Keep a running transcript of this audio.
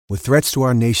With threats to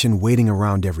our nation waiting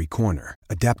around every corner,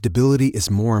 adaptability is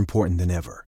more important than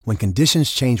ever. When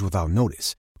conditions change without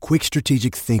notice, quick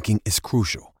strategic thinking is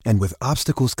crucial. And with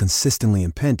obstacles consistently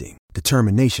impending,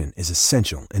 determination is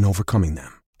essential in overcoming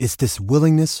them. It's this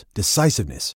willingness,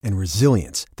 decisiveness, and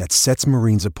resilience that sets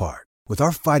Marines apart. With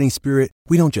our fighting spirit,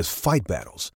 we don't just fight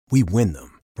battles, we win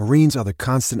them. Marines are the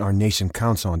constant our nation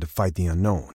counts on to fight the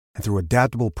unknown. And through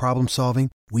adaptable problem solving,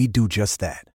 we do just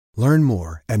that. Learn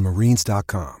more at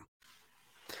marines.com.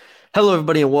 Hello,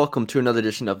 everybody, and welcome to another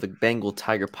edition of the Bengal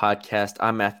Tiger Podcast.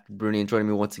 I'm Matthew Bruni, and joining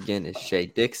me once again is Shay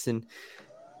Dixon.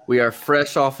 We are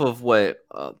fresh off of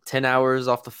 10 hours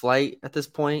off the flight at this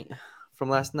point from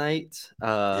last night.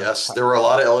 Yes, there were a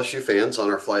lot of LSU fans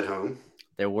on our flight home.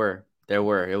 There were.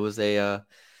 It was a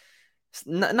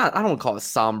not I don't want to call it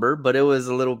somber, but it was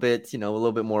a little bit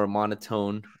more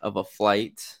monotone of a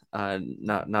flight.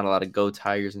 Not a lot of go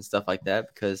Tigers and stuff like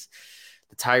that, because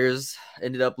the Tigers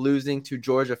ended up losing to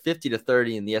Georgia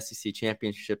 50-30 in the SEC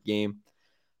championship game.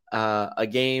 A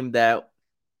game that,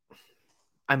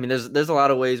 I mean, there's a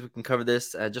lot of ways we can cover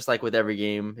this. Just like with every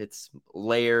game, it's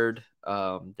layered.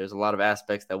 There's a lot of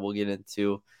aspects that we'll get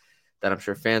into that I'm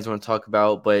sure fans want to talk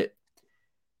about. But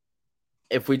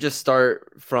if we just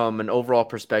start from an overall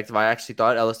perspective, I actually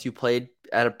thought LSU played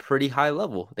at a pretty high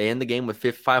level. They end the game with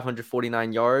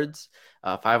 549 yards,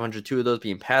 502 of those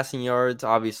being passing yards.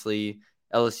 Obviously,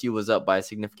 LSU was up by a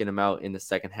significant amount in the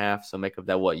second half, so make of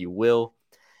that what you will.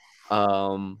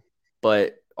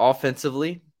 But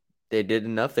offensively, they did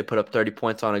enough. They put up 30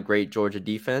 points on a great Georgia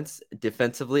defense.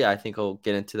 Defensively, I think I'll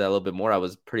get into that a little bit more. I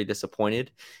was pretty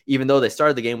disappointed. Even though they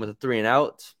started the game with a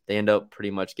 3-and-out, they end up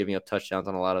pretty much giving up touchdowns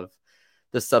on a lot of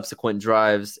the subsequent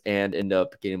drives and end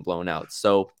up getting blown out.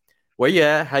 So where you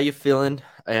at? How you feeling?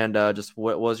 And just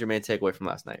what was your main takeaway from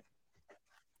last night?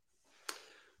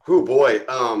 Oh, boy.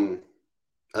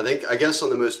 I guess on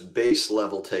the most base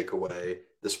level takeaway,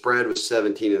 the spread was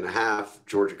 17.5.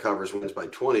 Georgia covers, wins by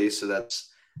 20. So that's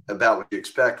about what you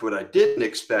expect. What I didn't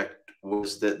expect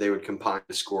was that they would combine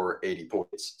to score 80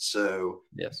 points. So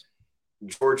yes,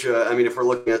 Georgia, I mean, if we're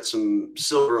looking at some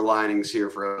silver linings here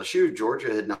for LSU,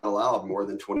 Georgia had not allowed more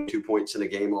than 22 points in a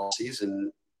game all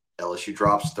season. LSU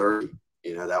drops 30.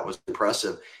 That was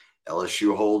impressive.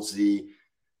 LSU holds the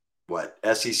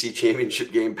SEC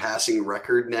championship game passing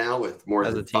record now with more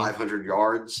than 500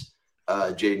 yards.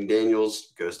 Jaden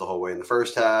Daniels goes the whole way in the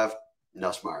first half,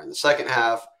 Nussmeier in the second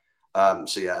half.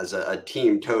 As a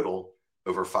team total,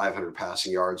 over 500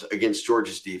 passing yards against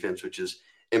Georgia's defense, which is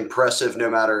impressive no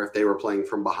matter if they were playing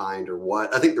from behind or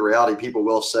what. I think the reality, people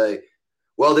will say,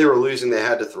 well, they were losing, they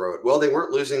had to throw it. Well, they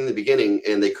weren't losing in the beginning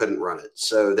and they couldn't run it.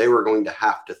 So they were going to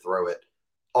have to throw it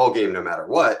all game no matter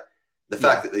what. The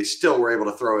fact that they still were able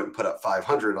to throw it and put up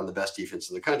 500 on the best defense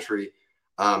in the country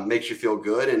makes you feel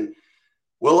good. And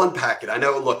we'll unpack it. I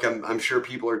know, look, I'm sure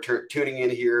people are tuning in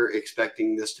here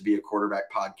expecting this to be a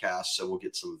quarterback podcast, so we'll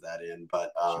get some of that in.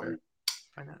 But sure.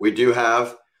 We do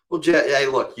have – well, Jay, hey,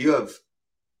 look, you have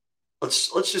 –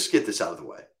 let's just get this out of the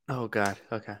way. Oh, God.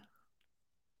 Okay.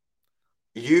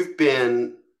 You've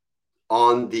been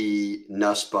on the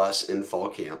Nuss bus in fall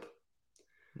camp.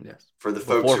 Yes. For the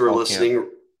folks who are listening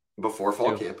 – before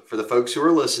fall camp. For the folks who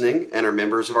are listening and are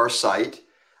members of our site,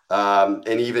 and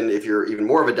even if you're even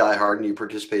more of a diehard and you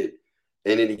participate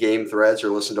in any game threads or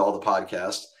listen to all the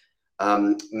podcasts,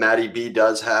 Matty B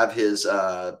does have his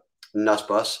Nuss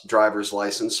Bus driver's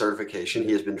license certification.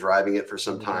 He has been driving it for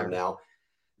some time now.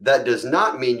 That does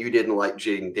not mean you didn't like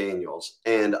Jaden Daniels.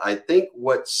 And I think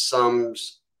what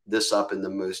sums this up in the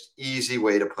most easy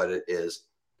way to put it is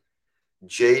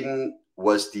Jaden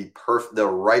was the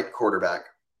right quarterback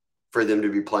for them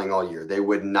to be playing all year. They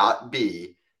would not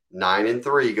be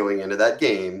 9-3 going into that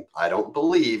game, I don't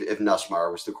believe, if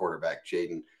Nussmeier was the quarterback.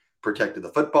 Jaden protected the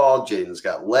football. Jaden's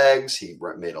got legs. He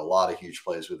made a lot of huge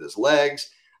plays with his legs,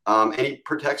 and he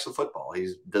protects the football.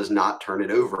 He does not turn it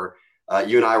over.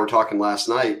 You and I were talking last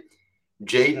night.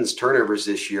 Jaden's turnovers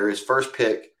this year, his first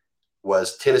pick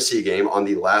was Tennessee game on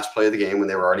the last play of the game when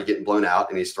they were already getting blown out,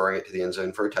 and he's throwing it to the end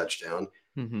zone for a touchdown.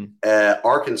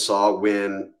 Arkansas,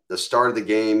 when the start of the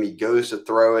game, he goes to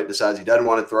throw it, decides he doesn't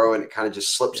want to throw it, and it kind of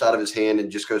just slips out of his hand and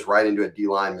just goes right into a D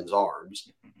lineman's arms.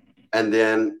 And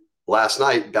then last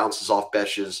night bounces off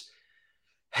Besh's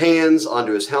hands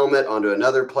onto his helmet, onto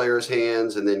another player's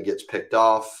hands, and then gets picked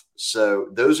off. So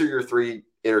those are your 3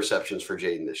 interceptions for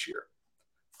Jaden this year.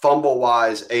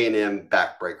 Fumble-wise, A&M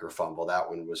backbreaker fumble. That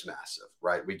one was massive,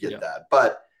 right? We get that.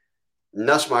 But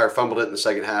Nussmeier fumbled it in the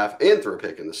second half and threw a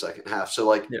pick in the second half.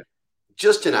 So,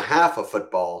 just in a half of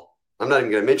football, I'm not even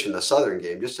going to mention the Southern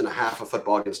game, just in a half of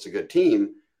football against a good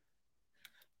team,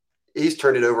 he's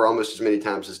turned it over almost as many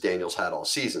times as Daniels had all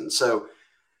season. So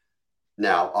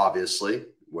now, obviously,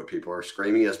 what people are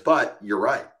screaming is, but you're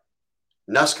right.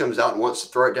 Nuss comes out and wants to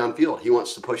throw it downfield. He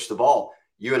wants to push the ball.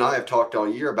 You and I have talked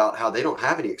all year about how they don't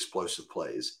have any explosive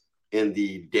plays in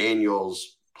the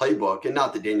Daniels playbook. And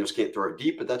not that Daniels can't throw it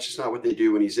deep, but that's just not what they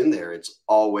do when he's in there. It's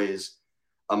always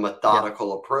a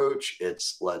methodical approach.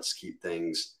 It's let's keep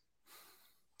things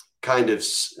kind of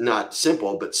not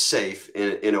simple, but safe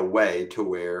in a way to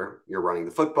where you're running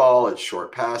the football. It's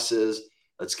short passes.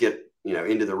 Let's get,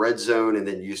 into the red zone and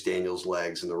then use Daniels'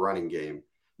 legs in the running game.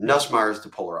 Nussmeier is the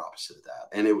polar opposite of that.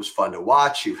 And it was fun to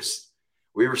watch.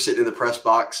 We were sitting in the press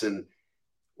box and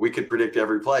we could predict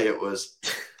every play.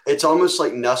 It's almost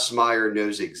like Nussmeier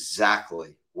knows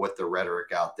exactly what the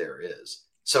rhetoric out there is.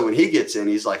 So when he gets in,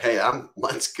 he's like, hey,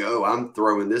 let's go. I'm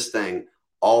throwing this thing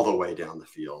all the way down the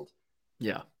field.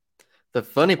 Yeah. The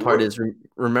funny part is,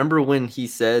 remember when he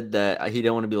said that he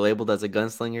didn't want to be labeled as a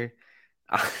gunslinger?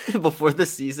 Before the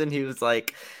season, he was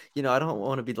like, I don't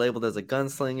want to be labeled as a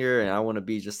gunslinger, and I want to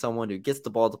be just someone who gets the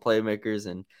ball to playmakers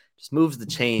and just moves the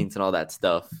chains and all that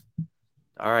stuff.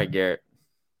 All right, Garrett,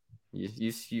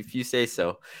 you say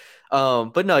so.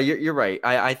 But no, you're right.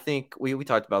 I think we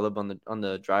talked about it on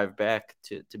the drive back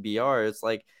to BR. It's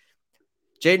like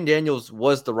Jayden Daniels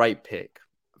was the right pick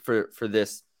for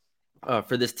this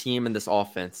team and this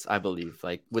offense, I believe.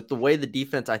 Like with the way the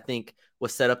defense, I think,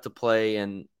 was set up to play,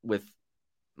 and with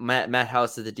Matt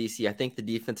House as the DC, I think the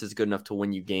defense is good enough to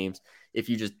win you games if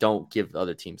you just don't give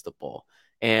other teams the ball.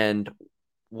 And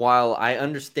while I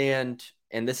understand,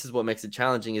 and this is what makes it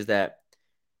challenging, is that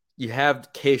you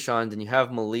have Kayshawn and you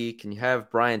have Malik and you have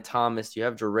Brian Thomas, you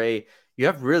have Jure, you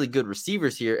have really good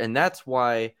receivers here. And that's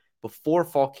why before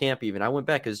fall camp even, I went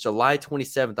back, it was July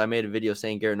 27th, I made a video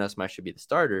saying Garrett Nussmeier should be the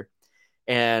starter.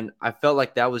 And I felt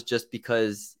like that was just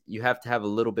because you have to have a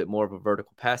little bit more of a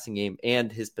vertical passing game,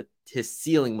 and his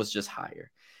ceiling was just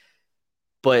higher.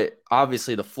 But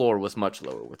obviously the floor was much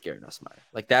lower with Garrett Nussmeier.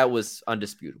 Like that was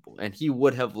undisputable. And he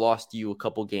would have lost you a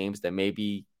couple games that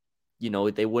maybe,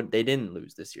 they didn't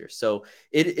lose this year. So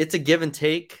it's a give and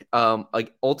take.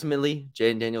 Like ultimately,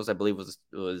 Jayden Daniels, I believe, was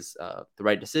the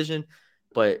right decision.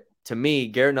 But to me,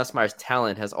 Garrett Nussmeier's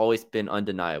talent has always been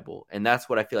undeniable. And that's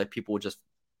what I feel like people just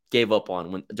gave up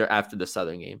on after the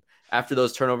Southern game. After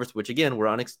those turnovers, which again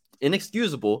were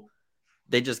inexcusable,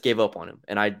 they just gave up on him.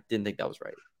 And I didn't think that was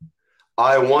right.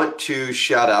 I want to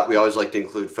shout out, we always like to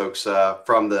include folks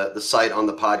from the site on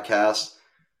the podcast.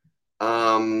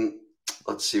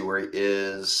 Let's see where he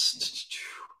is.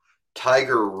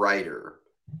 Tiger Ryder,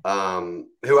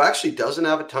 who actually doesn't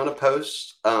have a ton of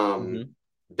posts. Been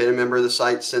a member of the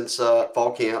site since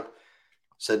fall camp.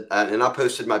 Said, and I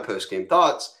posted my post-game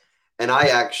thoughts. And I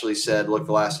actually said, look,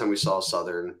 the last time we saw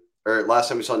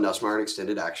Nussmeier in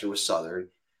extended action was Southern.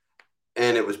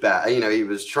 And it was bad. He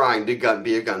was trying to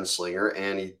be a gunslinger,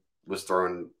 and he was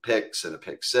throwing picks and a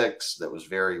pick six that was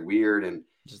very weird, and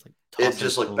it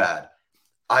just looked bad.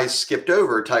 I skipped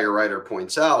over. Tiger Ryder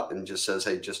points out and just says,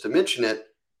 hey, just to mention it,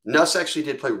 Nuss actually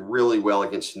did play really well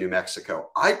against New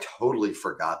Mexico. I totally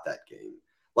forgot that game.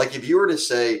 Like if you were to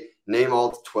say, name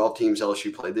all 12 teams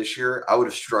LSU played this year, I would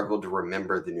have struggled to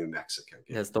remember the New Mexico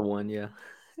game. That's the one, yeah.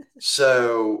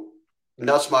 So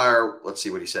Nussmeier, let's see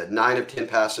what he said. 9 of 10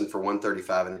 passing for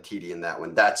 135 and a TD in that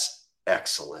one. That's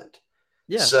excellent.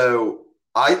 Yeah. So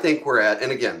I think we're at,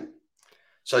 and again,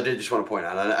 so I did just want to point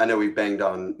out, I know we've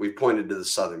pointed to the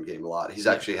Southern game a lot. He's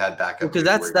actually had backup. Because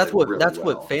that's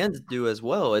what fans do as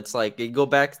well. It's like you go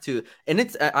back to,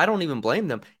 and I don't even blame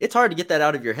them. It's hard to get that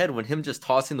out of your head when him just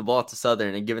tossing the ball to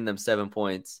Southern and giving them 7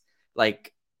 points.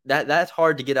 Like that's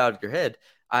hard to get out of your head.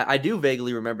 I do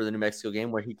vaguely remember the New Mexico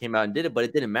game where he came out and did it, but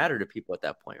it didn't matter to people at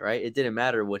that point, right? It didn't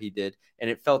matter what he did. And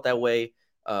it felt that way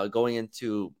going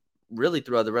into really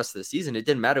throughout the rest of the season. It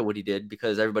didn't matter what he did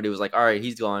because everybody was like, all right,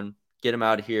 he's gone. Get him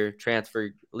out of here, transfer,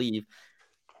 leave.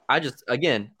 I just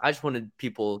wanted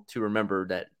people to remember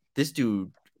that this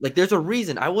dude, like there's a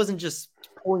reason. I wasn't just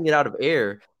pulling it out of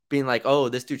air, being like, oh,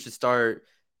 this dude should start.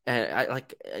 And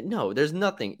no, there's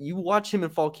nothing. You watch him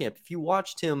in fall camp. If you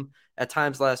watched him at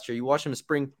times last year, you watch him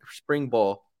in spring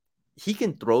ball, he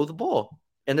can throw the ball.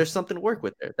 And there's something to work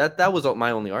with there. That was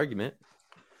my only argument.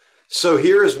 So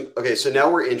so now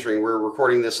we're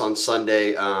recording this on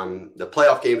Sunday. The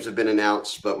playoff games have been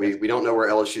announced, but we don't know where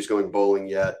LSU is going bowling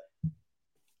yet.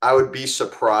 I would be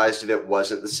surprised if it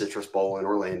wasn't the Citrus Bowl in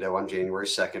Orlando on January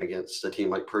 2nd against a team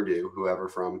like Purdue, whoever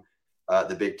from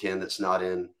the Big Ten that's not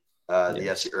in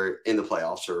the SEC or in the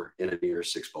playoffs or in a New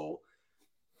Year's Six Bowl.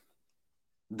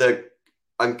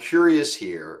 I'm curious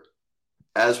here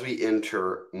as we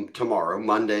enter tomorrow.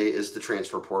 Monday is the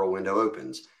transfer portal window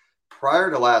opens.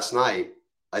 prior to last night,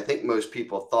 I think most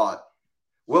people thought,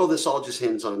 well, this all just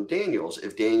hinges on Daniels.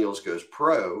 If Daniels goes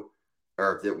pro,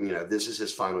 or if this is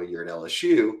his final year at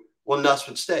LSU, well, Nuss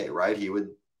would stay, right? He would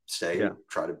stay and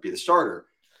try to be the starter.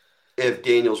 If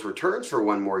Daniels returns for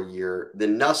one more year,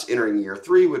 then Nuss entering year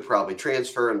 3 would probably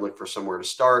transfer and look for somewhere to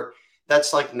start.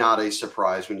 That's like not a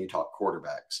surprise when you talk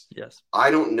quarterbacks. Yes. I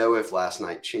don't know if last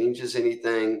night changes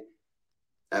anything.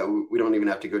 We don't even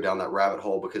have to go down that rabbit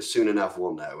hole because soon enough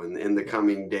we'll know. And in the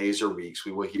coming days or weeks,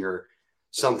 we will hear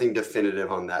something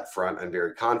definitive on that front. I'm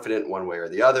very confident one way or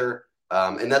the other.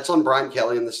 And that's on Brian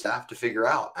Kelly and the staff to figure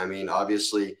out. I mean,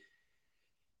 obviously,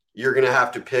 you're going to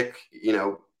have to pick,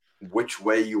 which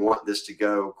way you want this to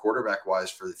go quarterback-wise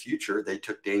for the future. They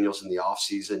took Daniels in the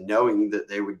offseason knowing that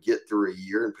they would get through a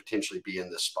year and potentially be in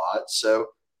this spot. So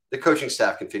the coaching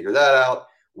staff can figure that out.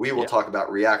 We will talk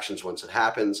about reactions once it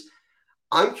happens.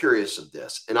 I'm curious of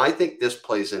this, and I think this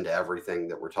plays into everything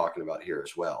that we're talking about here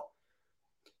as well.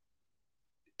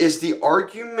 Is the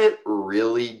argument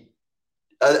really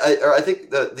I think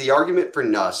the argument for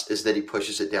Nuss is that he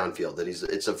pushes it downfield, that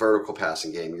it's a vertical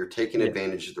passing game. You're taking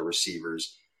advantage of the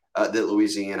receivers that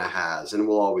Louisiana has and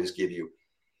will always give you.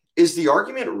 Is the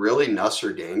argument really Nuss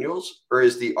or Daniels, or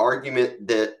is the argument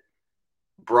that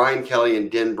Brian Kelly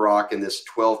and Denbrock and this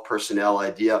 12 personnel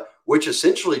idea, which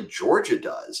essentially Georgia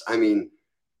does? I mean,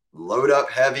 load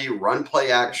up heavy, run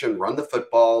play action, run the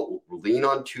football, lean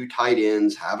on 2 tight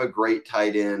ends, have a great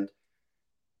tight end.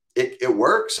 It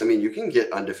works. I mean, you can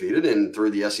get undefeated and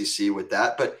through the SEC with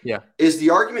that. But is the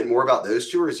argument more about those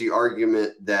two, or is the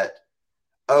argument that,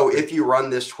 if you run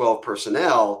this 12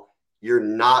 personnel, you're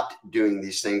not doing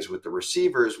these things with the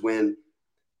receivers, when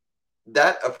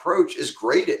that approach is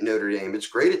great at Notre Dame. It's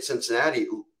great at Cincinnati.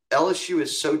 LSU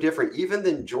is so different, even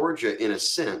than Georgia in a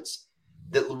sense,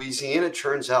 that Louisiana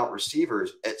churns out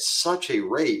receivers at such a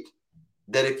rate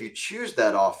that if you choose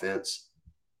that offense,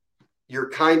 you're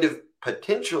kind of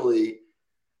potentially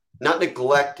not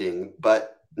neglecting,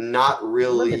 but not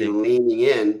really leaning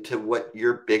in to what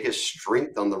your biggest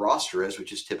strength on the roster is,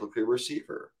 which is typically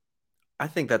receiver. I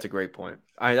think that's a great point.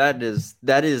 That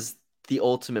is the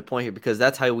ultimate point here, because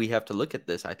that's how we have to look at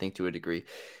this, I think, to a degree.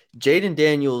 Jayden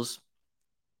Daniels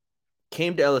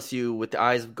came to LSU with the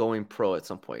eyes of going pro at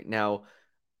some point. Now,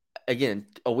 again,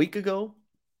 a week ago,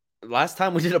 last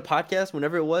time we did a podcast,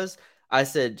 whenever it was, I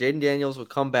said Jayden Daniels will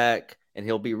come back and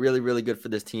he'll be really, really good for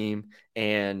this team,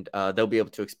 and they'll be able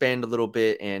to expand a little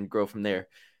bit and grow from there.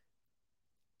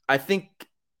 I think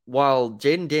while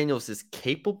Jayden Daniels is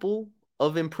capable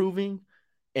of improving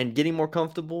and getting more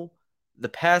comfortable, the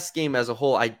pass game as a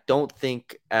whole, I don't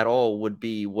think at all would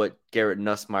be what Garrett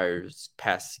Nussmeier's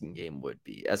passing game would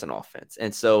be as an offense.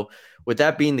 And so with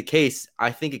that being the case,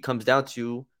 I think it comes down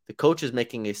to the coaches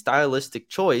making a stylistic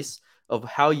choice of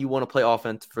how you want to play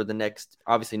offense for the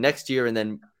next year, and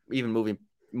then even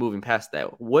moving past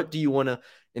that. What do you want to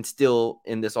instill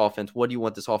in this offense? What do you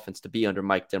want this offense to be under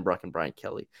Mike Denbrock and Brian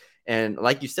Kelly? And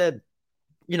like you said,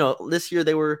 this year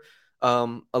they were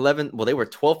 11. Well, they were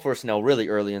 12 personnel really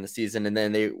early in the season, and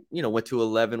then they went to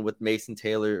 11 with Mason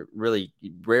Taylor. Really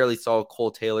rarely saw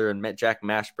Cole Taylor and met Jack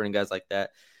Mashburn and guys like that.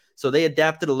 So they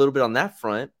adapted a little bit on that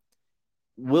front.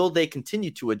 Will they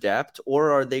continue to adapt,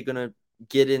 or are they going to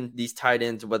get in these tight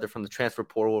ends, whether from the transfer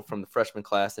portal or from the freshman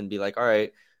class, and be like, all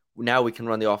right, now we can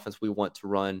run the offense we want to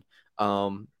run?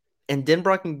 And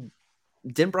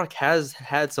Denbrock has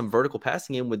had some vertical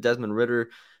passing game with Desmond Ridder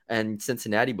and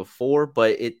Cincinnati before,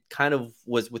 but it kind of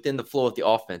was within the flow of the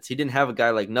offense. He didn't have a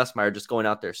guy like Nussmeier just going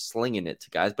out there slinging it to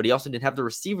guys, but he also didn't have the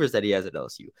receivers that he has at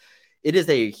LSU.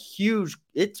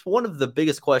 It's one of the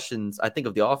biggest questions, I think,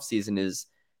 of the offseason is,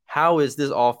 how is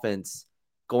this offense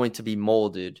going to be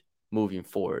molded moving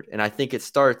forward? And I think it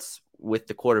starts with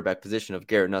the quarterback position of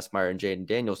Garrett Nussmeier and Jayden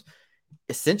Daniels,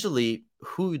 essentially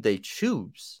who they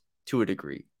choose to a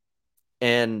degree.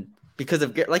 And because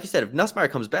of, like you said, if Nussmeier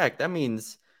comes back, that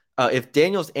means if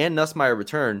Daniels and Nussmeier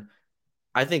return,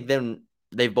 I think then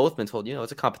they've both been told,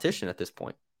 it's a competition at this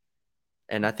point.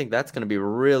 And I think that's going to be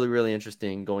really, really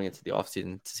interesting going into the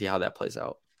offseason to see how that plays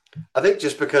out. I think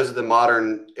just because of the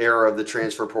modern era of the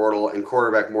transfer portal and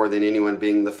quarterback more than anyone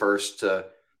being the first to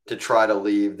try to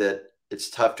leave, that it's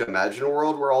tough to imagine a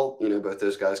world where all, both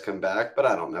those guys come back. But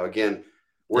I don't know. Again,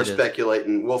 we're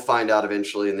speculating. We'll find out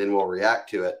eventually, and then we'll react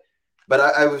to it. But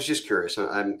I was just curious,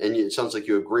 and it sounds like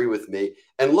you agree with me.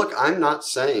 And look, I'm not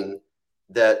saying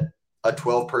that a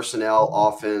 12 personnel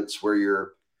offense where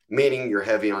you're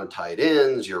heavy on tight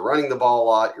ends, you're running the ball a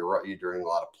lot, you're doing a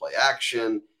lot of play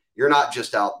action. You're not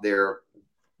just out there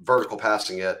vertical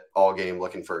passing it all game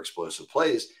looking for explosive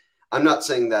plays. I'm not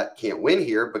saying that can't win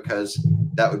here, because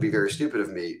that would be very stupid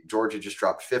of me. Georgia just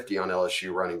dropped 50 on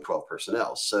LSU running 12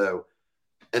 personnel. So,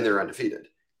 and they're undefeated.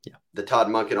 Yeah. The Todd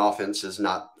Monken offense is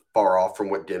not far off from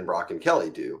what Denbrock and Kelly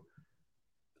do.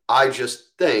 I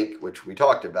just think, which we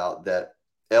talked about, that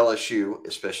LSU,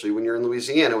 especially when you're in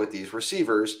Louisiana with these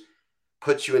receivers,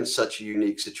 puts you in such a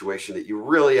unique situation that you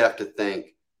really have to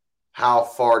think, how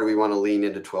far do we want to lean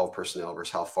into 12 personnel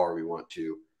versus how far we want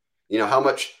to,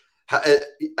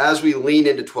 as we lean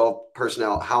into 12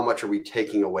 personnel, how much are we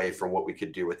taking away from what we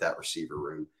could do with that receiver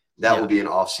room? That will be an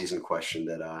off-season question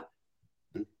that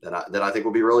I think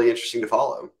will be really interesting to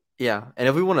follow. Yeah, and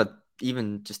if we want to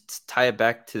even just tie it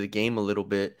back to the game a little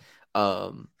bit,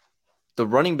 the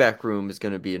running back room is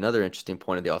going to be another interesting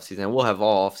point of the offseason. And we'll have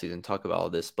all offseason talk about all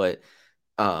this, but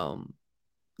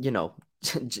you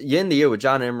end the year with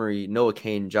John Emery, Noah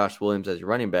Cain, Josh Williams as your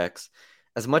running backs.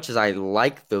 As much as I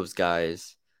like those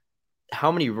guys,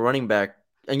 how many running back,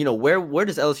 and where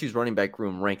does LSU's running back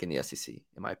room rank in the SEC,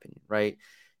 in my opinion, right?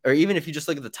 Or even if you just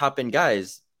look at the top end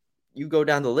guys, you go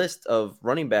down the list of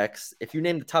running backs. If you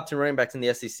name the top 10 running backs in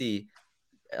the SEC,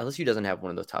 LSU doesn't have one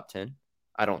of those top 10.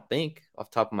 I don't think, off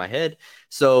the top of my head.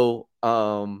 So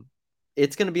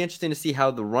it's going to be interesting to see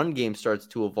how the run game starts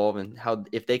to evolve and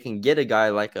if they can get a guy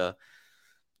like Tank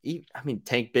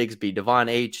Bigsby, Devon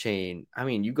Achane.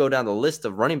 You go down the list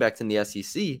of running backs in the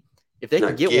SEC. If they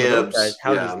can get Gibbs,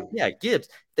 one of those guys, Gibbs.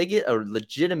 If they get a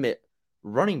legitimate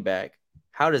running back,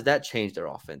 how does that change their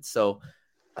offense? So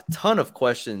a ton of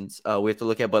questions we have to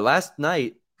look at. But last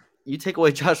night, you take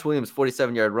away Josh Williams'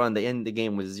 47-yard run, they end the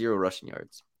game with 0 rushing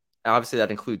yards. Obviously, that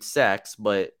includes sacks,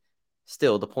 but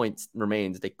still, the point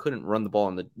remains they couldn't run the ball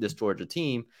on this Georgia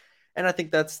team. And I think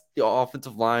that's the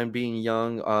offensive line being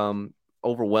young,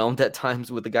 overwhelmed at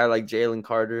times with a guy like Jalen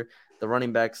Carter, the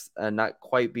running backs not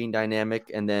quite being dynamic,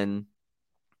 and then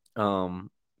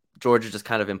Georgia just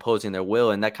kind of imposing their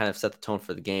will, and that kind of set the tone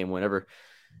for the game. Whenever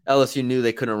LSU knew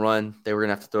they couldn't run, they were going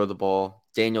to have to throw the ball.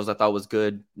 Daniels, I thought, was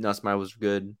good. Nussmeier was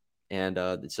good, and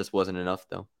it just wasn't enough,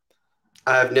 though.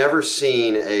 I've never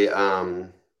seen a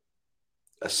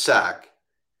sack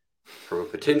from a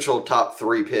potential top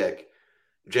 3 pick,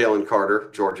 Jalen Carter,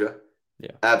 Georgia,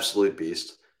 absolute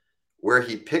beast, where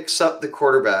he picks up the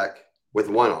quarterback with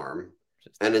one arm,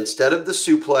 and instead of the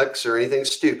suplex or anything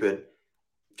stupid,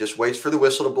 just waits for the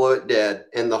whistle to blow it dead,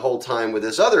 and the whole time with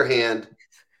his other hand,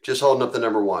 just holding up the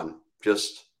number 1.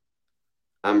 Just,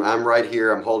 I'm right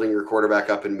here. I'm holding your quarterback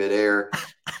up in midair,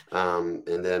 and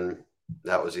then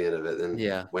that was the end of it. And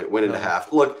went into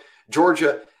half. Look,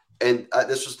 Georgia, and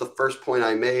this was the first point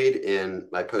I made in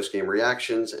my post-game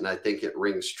reactions, and I think it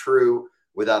rings true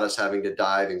without us having to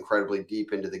dive incredibly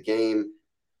deep into the game.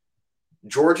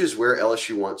 Georgia's where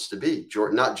LSU wants to be,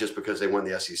 not just because they won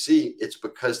the SEC. It's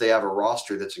because they have a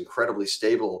roster that's incredibly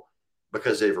stable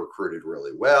because they've recruited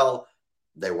really well.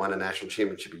 They won a national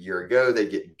championship a year ago. They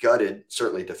get gutted,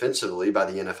 certainly defensively, by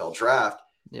the NFL draft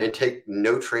and take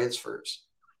no transfers.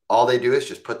 All they do is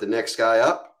just put the next guy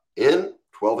up in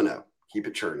 12-0, keep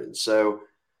it churning. So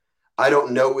I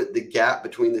don't know what the gap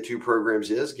between the two programs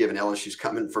is, given LSU's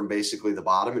coming from basically the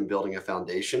bottom and building a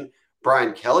foundation.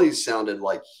 Brian Kelly sounded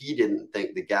like he didn't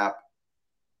think the gap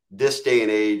this day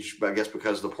and age, I guess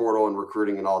because of the portal and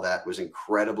recruiting and all that, was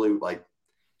incredibly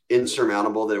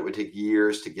insurmountable, that it would take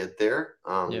years to get there.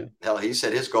 Hell, he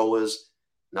said his goal is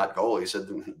not goal. He said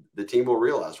the team will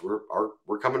realize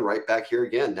we're coming right back here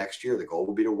again next year. The goal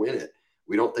will be to win it.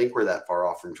 We don't think we're that far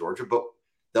off from Georgia, but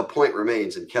the point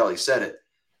remains, and Kelly said it,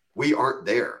 we aren't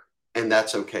there, and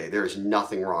that's okay. There is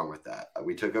nothing wrong with that.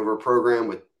 We took over a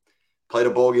program played a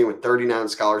bowl game with 39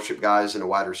 scholarship guys and a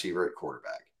wide receiver at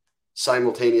quarterback.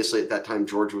 Simultaneously, at that time,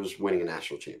 Georgia was winning a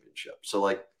national championship.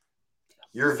 So,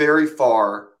 you're very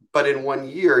far, but in 1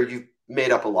 year, you've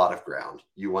made up a lot of ground.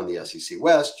 You won the SEC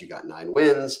West. You got 9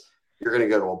 wins. You're going to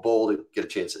go to a bowl to get a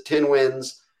chance at 10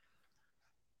 wins.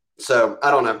 So,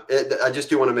 I don't know. I just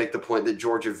do want to make the point that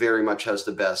Georgia very much has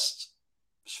the best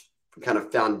kind of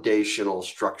foundational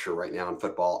structure right now in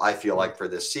football, I feel like, for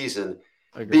this season.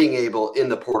 Being able in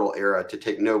the portal era to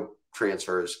take no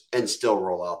transfers and still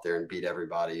roll out there and beat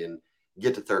everybody and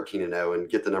get to 13-0 and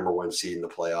get the number 1 seed in the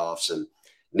playoffs. And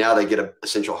now they get an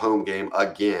essential home game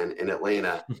again in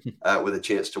Atlanta with a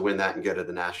chance to win that and go to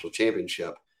the national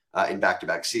championship in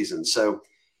back-to-back seasons. So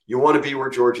you want to be where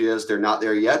Georgia is. They're not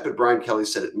there yet, but Brian Kelly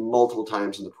said it multiple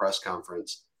times in the press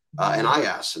conference. And I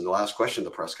asked him the last question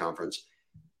of the press conference,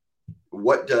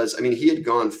 he had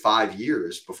gone 5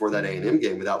 years before that A&M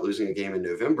game without losing a game in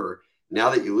November. Now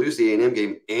that you lose the A&M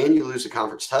game and you lose the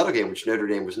conference title game, which Notre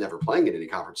Dame was never playing in any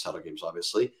conference title games,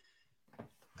 obviously,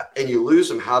 and you lose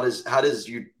them, how does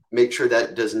you make sure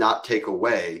that does not take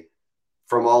away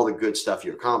from all the good stuff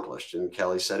you accomplished. And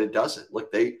Kelly said it doesn't.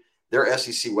 Look, they're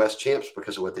SEC West champs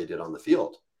because of what they did on the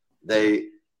field. They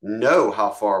know how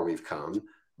far we've come,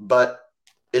 but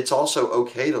it's also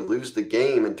okay to lose the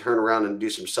game and turn around and do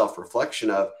some self-reflection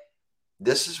of,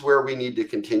 this is where we need to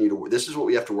continue to work. This is what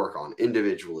we have to work on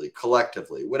individually,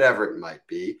 collectively, whatever it might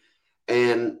be.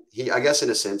 And I guess in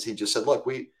a sense, he just said, look,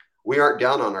 we aren't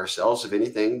down on ourselves. If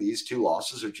anything, these 2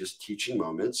 losses are just teaching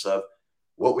moments of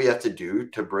what we have to do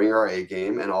to bring our A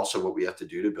game, and also what we have to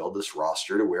do to build this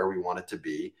roster to where we want it to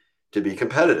be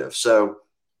competitive. So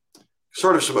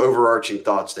sort of some overarching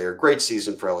thoughts there. Great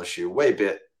season for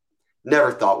LSU.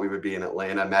 Never thought we would be in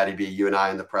Atlanta. Maddie B, you and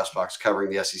I in the press box covering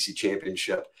the SEC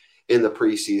championship in the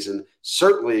preseason.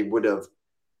 Certainly would have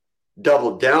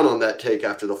doubled down on that take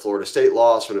after the Florida State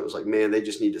loss, when it was like, man, they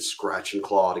just need to scratch and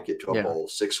claw to get to a bowl.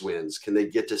 6 wins. Can they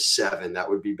get to 7? That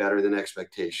would be better than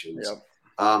expectations. Yep.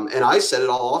 And I said it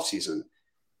all offseason.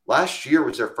 Last year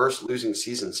was their first losing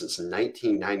season since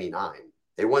 1999.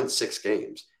 They won 6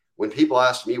 games. When people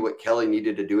asked me what Kelly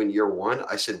needed to do in year 1,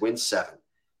 I said win 7,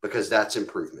 because that's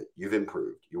improvement. You've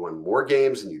improved. You won more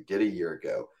games than you did a year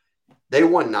ago. They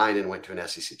won 9 and went to an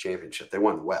SEC championship. They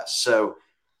won the West. So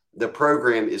the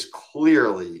program is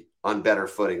clearly on better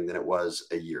footing than it was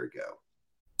a year ago.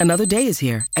 Another day is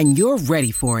here, and you're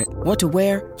ready for it. What to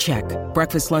wear? Check.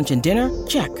 Breakfast, lunch, and dinner?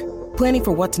 Check. Planning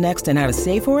for what's next and how to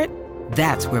save for it?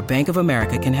 That's where Bank of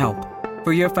America can help.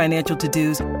 For your financial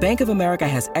to-dos, Bank of America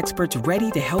has experts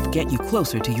ready to help get you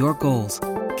closer to your goals.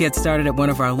 Get started at one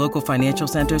of our local financial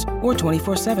centers or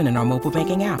 24/7 in our mobile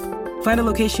banking app. Find a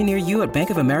location near you at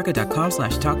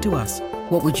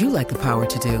bankofamerica.com/talktous. What would you like the power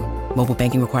to do? Mobile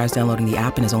banking requires downloading the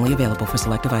app and is only available for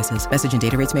select devices. Message and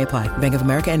data rates may apply. Bank of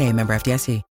America N.A., member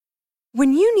FDIC.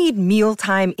 When you need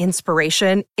mealtime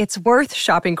inspiration, it's worth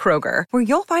shopping Kroger, where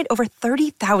you'll find over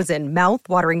 30,000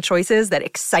 mouth-watering choices that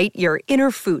excite your inner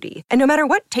foodie. And no matter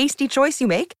what tasty choice you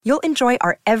make, you'll enjoy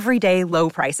our everyday low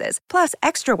prices, plus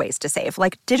extra ways to save,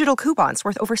 like digital coupons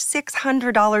worth over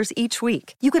 $600 each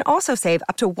week. You can also save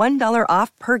up to $1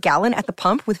 off per gallon at the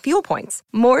pump with fuel points.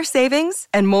 More savings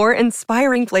and more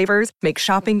inspiring flavors make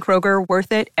shopping Kroger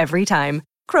worth it every time.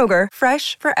 Kroger,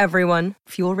 fresh for everyone.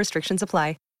 Fuel restrictions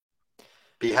apply.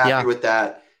 Be happy with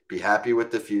that. Be happy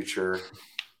with the future.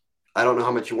 I don't know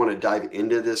how much you want to dive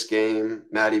into this game,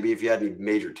 Maddie B, if you had any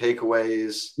major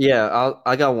takeaways. Yeah,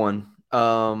 I got one.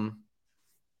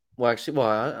 Let's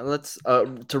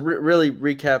really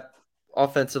recap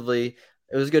offensively.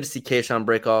 It was good to see Kayshawn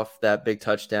break off that big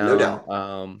touchdown. No doubt.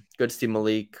 Good to see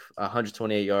Malik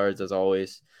 128 yards as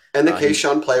always. And the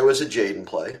Kayshawn play was a Jaden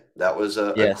play. That was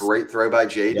a great throw by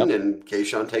Jaden, and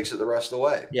Kayshawn takes it the rest of the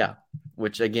way. Yeah.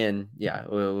 Which, again,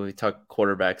 when we talk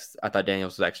quarterbacks, I thought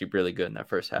Daniels was actually really good in that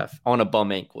first half on a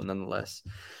bum ankle, nonetheless.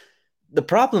 The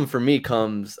problem for me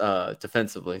comes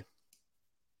defensively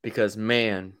because,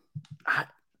 man,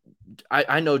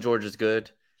 I know Georgia's good,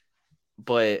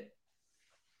 but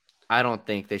I don't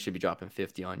think they should be dropping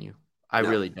 50 on you. I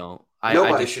really don't.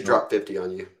 Nobody should drop 50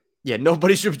 on you. Yeah,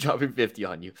 nobody should be dropping 50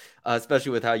 on you,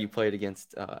 especially with how you played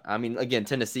against again,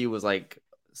 Tennessee was like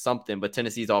something, but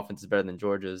Tennessee's offense is better than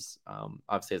Georgia's.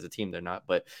 Obviously, as a team, they're not.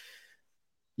 But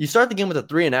you start the game with a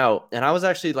 3-and-out, and I was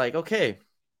actually like, okay,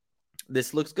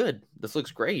 this looks good. This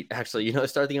looks great, actually.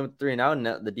 Start the game with 3-and-out,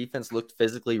 and the defense looked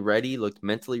physically ready, looked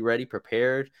mentally ready,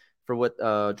 prepared for what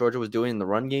Georgia was doing in the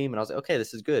run game. And I was like, okay,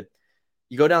 this is good.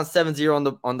 You go down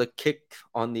 7-0 on the kick,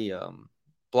 on the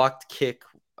blocked kick,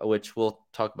 which we'll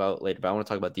talk about later, but I want to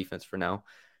talk about defense for now.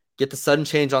 Get the sudden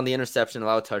change on the interception,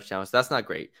 allow a touchdown. So that's not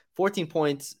great. 14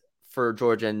 points for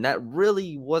Georgia, and that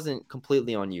really wasn't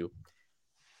completely on you.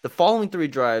 The following 3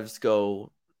 drives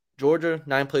go Georgia,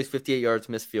 9 plays, 58 yards,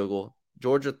 missed field goal.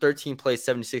 Georgia, 13 plays,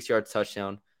 76 yards,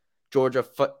 touchdown. Georgia,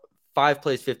 5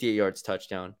 plays, 58 yards,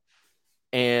 touchdown.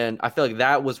 And I feel like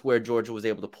that was where Georgia was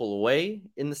able to pull away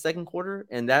in the second quarter,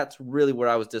 and that's really where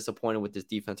I was disappointed with this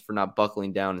defense for not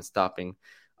buckling down and stopping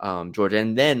Georgia.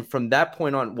 And then from that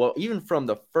point on, even from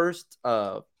the first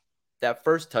that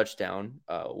first touchdown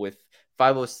with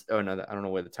 5:06, I don't know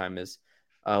where the time is.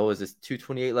 Was this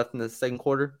 2:28 left in the second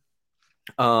quarter?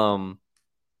 It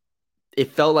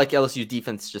felt like LSU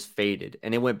defense just faded,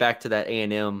 and it went back to that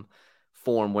A&M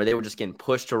form where they were just getting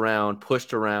pushed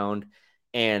around,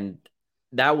 and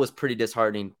that was pretty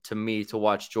disheartening to me to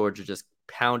watch Georgia just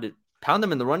pound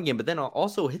them in the run game, but then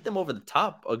also hit them over the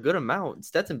top a good amount.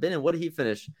 Stetson Bennett, what did he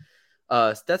finish?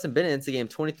 Stetson Bennett ends the game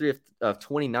 23 of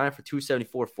 29 for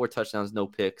 274, 4 touchdowns, no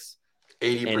picks.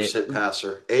 80%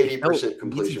 passer, 80%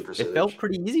 completion percentage. It felt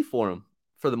pretty easy for him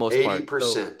for the most part.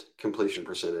 80% completion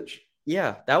percentage.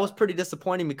 Yeah, that was pretty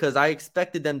disappointing because I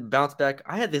expected them to bounce back.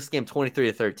 I had this game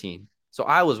 23-13. So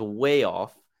I was way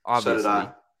off, obviously. So did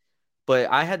I.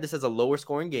 But I had this as a lower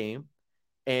scoring game,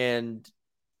 and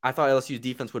I thought LSU's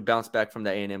defense would bounce back from the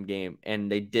A&M game,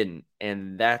 and they didn't.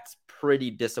 And that's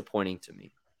pretty disappointing to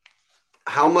me.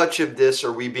 How much of this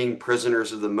are we being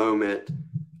prisoners of the moment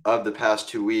of the past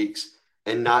 2 weeks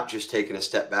and not just taking a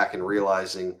step back and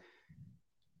realizing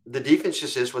the defense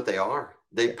just is what they are?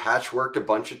 They patchworked a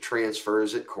bunch of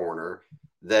transfers at corner.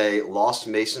 They lost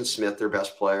Mason Smith, their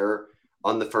best player,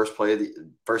 on the first play of the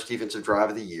first defensive drive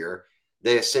of the year.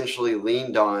 They essentially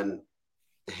leaned on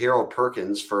Harold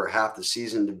Perkins for half the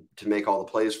season to make all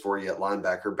the plays for you at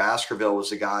linebacker. Baskerville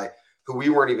was a guy who we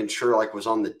weren't even sure was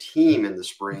on the team in the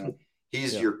spring.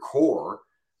 He's your core.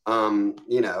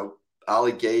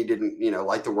 Ali Gay didn't,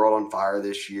 light the world on fire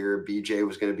this year. BJ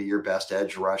was going to be your best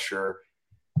edge rusher.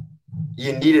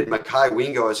 You needed Mekhi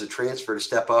Wingo as a transfer to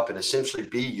step up and essentially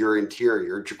be your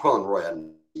interior. Jaquelin Roy had a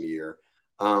year.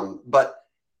 But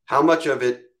how much of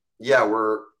it,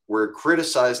 we're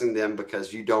criticizing them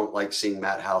because you don't like seeing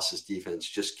Matt House's defense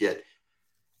just get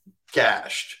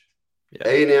gashed. Yeah.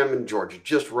 A&M and Georgia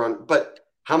just run. But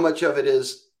how much of it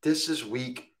is this is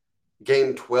week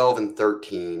game 12 and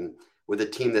 13 with a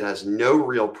team that has no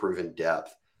real proven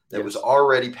depth, that was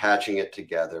already patching it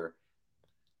together,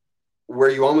 where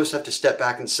you almost have to step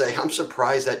back and say, I'm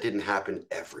surprised that didn't happen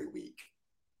every week.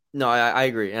 No, I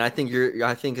agree. And I think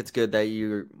it's good that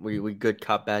we good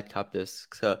cop, bad cop this.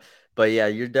 So, but yeah,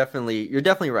 you're definitely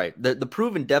right. The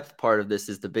proven depth part of this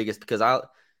is the biggest, because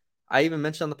I even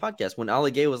mentioned on the podcast when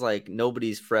Ali Gay was like,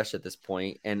 nobody's fresh at this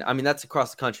point. And I mean, that's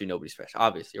across the country. Nobody's fresh,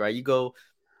 obviously, right? You go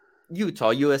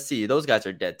Utah, USC, those guys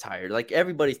are dead tired. Like,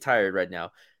 everybody's tired right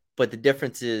now. But the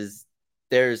difference is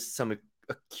there's some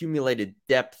accumulated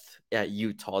depth at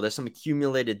Utah. There's some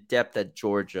accumulated depth at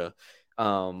Georgia.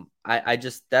 I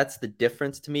just, that's the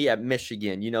difference to me. At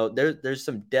Michigan, there's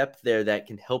some depth there that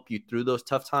can help you through those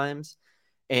tough times.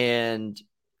 And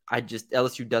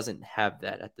LSU doesn't have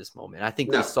that at this moment. I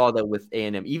think we saw that with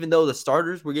A&M, even though the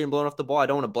starters were getting blown off the ball. I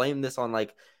don't want to blame this on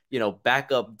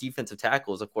backup defensive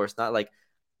tackles. Of course, not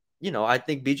I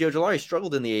think BJ Ojolari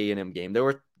struggled in the A&M game. There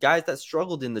were guys that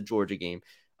struggled in the Georgia game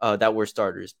that were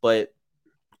starters, but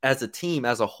as a team,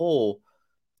 as a whole,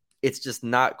 it's just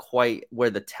not quite where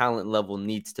the talent level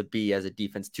needs to be as a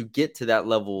defense to get to that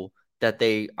level that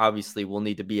they obviously will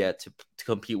need to be at to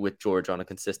compete with Georgia on a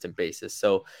consistent basis.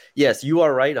 So, yes, you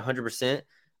are right, 100%.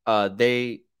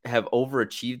 They have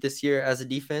overachieved this year as a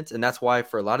defense, and that's why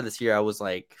for a lot of this year I was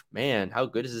like, man, how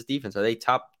good is this defense? Are they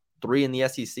top 3 in the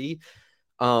SEC?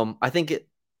 I think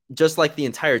just like the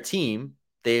entire team,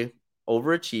 they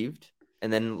overachieved.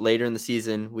 And then later in the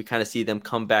season, we kind of see them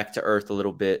come back to earth a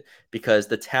little bit because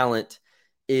the talent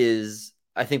is,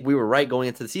 I think we were right going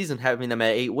into the season, having them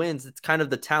at 8 wins. It's kind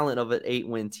of the talent of an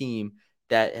 8-win team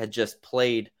that had just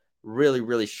played really,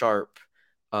 really sharp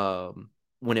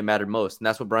when it mattered most. And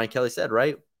that's what Brian Kelly said,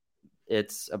 right?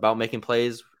 It's about making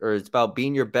plays, or it's about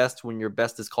being your best when your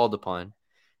best is called upon.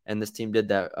 And this team did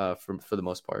that for the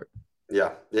most part.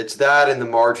 Yeah, it's that and the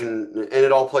margin, and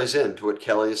it all plays into what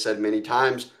Kelly has said many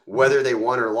times, whether they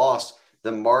won or lost,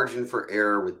 the margin for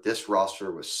error with this roster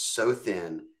was so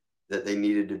thin that they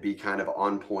needed to be kind of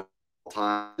on point all the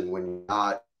time. And when you're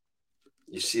not,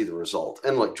 you see the result.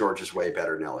 And look, Georgia's way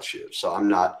better than LSU. So I'm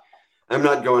not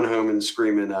going home and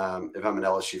screaming if I'm an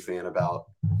LSU fan about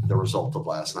the result of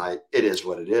last night. It is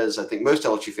what it is. I think most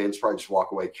LSU fans probably just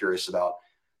walk away curious about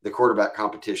the quarterback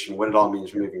competition, what it all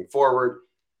means moving forward.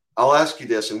 I'll ask you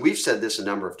this, and we've said this a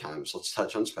number of times. Let's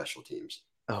touch on special teams.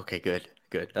 Okay, good.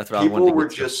 That's what People were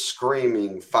just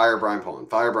screaming, fire Brian Polian,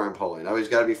 fire Brian Polian. Oh, he's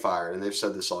got to be fired, and they've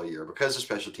said this all year because the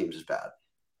special teams is bad.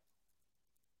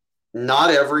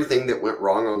 Not everything that went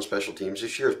wrong on special teams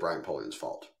this year is Brian Polian's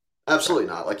fault. Absolutely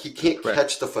not. Like, he can't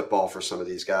catch the football for some of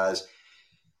these guys.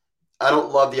 I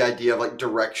don't love the idea of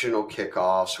directional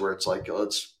kickoffs where it's like,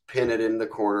 let's pin it in the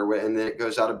corner and then it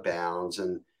goes out of bounds.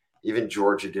 And even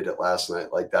Georgia did it last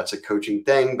night. Like, that's a coaching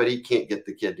thing, but he can't get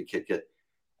the kid to kick it,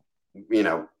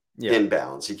 in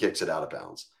bounds. He kicks it out of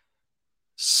bounds.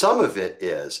 Some of it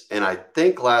is, and I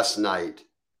think last night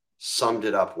summed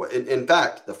it up well. In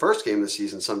fact, the first game of the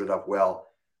season summed it up well,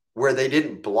 where they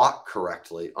didn't block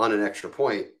correctly on an extra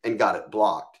point and got it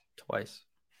blocked. Twice.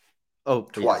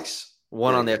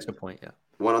 One on the extra point, yeah.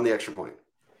 One on the extra point.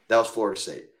 That was Florida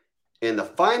State. In the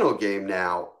final game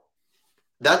now,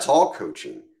 that's all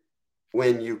coaching.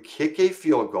 When you kick a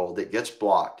field goal that gets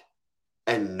blocked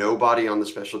and nobody on the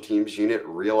special teams unit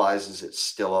realizes it's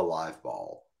still a live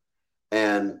ball.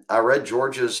 And I read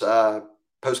Georgia's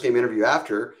post-game interview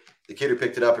after. The kid who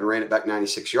picked it up and ran it back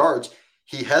 96 yards,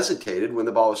 he hesitated when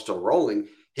the ball was still rolling.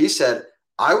 He said,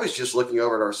 I was just looking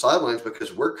over at our sidelines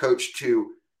because we're coached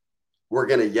to, we're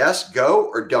going to, yes, go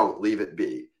or don't, leave it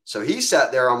be. So he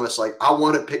sat there almost like, I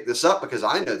want to pick this up because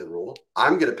I know the rule.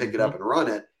 I'm going to pick it up and run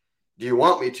it. Do you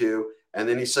want me to? And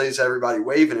then he sees everybody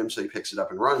waving him, so he picks it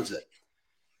up and runs it.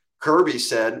 Kirby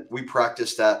said, we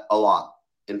practiced that a lot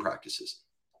in practices.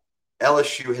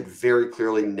 LSU had very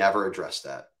clearly never addressed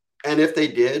that. And if they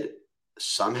did,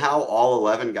 somehow all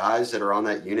 11 guys that are on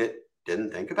that unit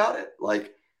didn't think about it.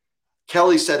 Like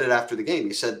Kelly said it after the game.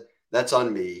 He said, that's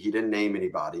on me. He didn't name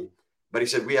anybody. But he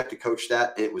said, we have to coach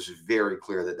that. And it was very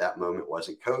clear that that moment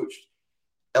wasn't coached.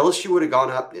 LSU would have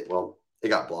gone up. It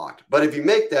got blocked. But if you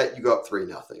make that, you go up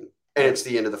 3-0. And it's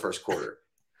the end of the first quarter.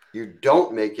 You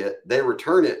don't make it. They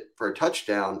return it for a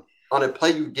touchdown on a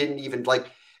play you didn't even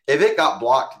like. If it got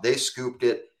blocked, they scooped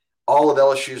it. All of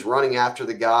LSU's running after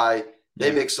the guy.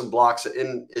 They make some blocks.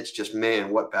 And it's just,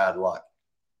 man, what bad luck.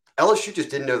 LSU just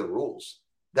didn't know the rules.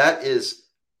 That is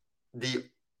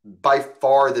by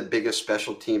far the biggest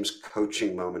special teams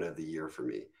coaching moment of the year for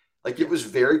me. Like, it was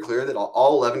very clear that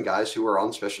all 11 guys who were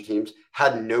on special teams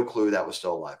had no clue that was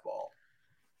still a live ball.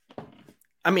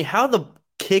 I mean, how the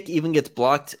kick even gets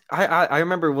blocked. I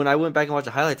remember when I went back and watched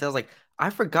the highlights, I was like, I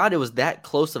forgot it was that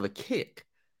close of a kick.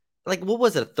 Like, what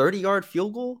was it, a 30-yard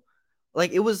field goal?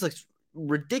 Like, it was like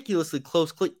ridiculously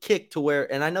close kick to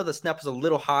where, and I know the snap was a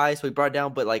little high, so he brought it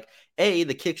down, but like, A,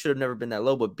 the kick should have never been that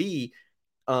low, but B,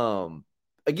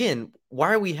 again,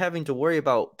 why are we having to worry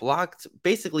about blocked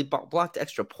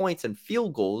extra points and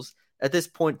field goals at this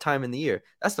point in time in the year?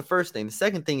 That's the first thing. The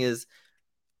second thing is,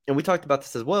 and we talked about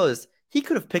this as well, is he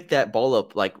could have picked that ball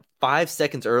up like 5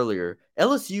 seconds earlier.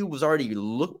 LSU was already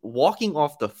walking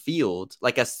off the field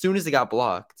like as soon as it got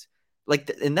blocked.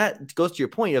 And that goes to your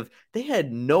point of they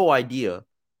had no idea,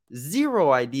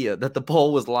 zero idea that the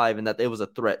ball was live and that it was a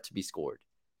threat to be scored.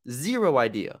 Zero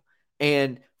idea.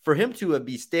 And for him to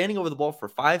be standing over the ball for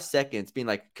 5 seconds, being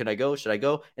like, "Can I go? Should I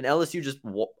go?" And LSU just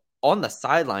on the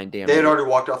sideline, damn. They had already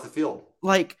walked off the field.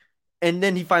 Like, and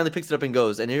then he finally picks it up and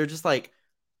goes, and you're just like,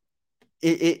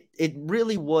 it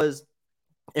really was.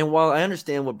 And while I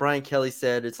understand what Brian Kelly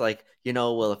said, it's like,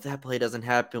 well, if that play doesn't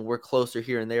happen, we're closer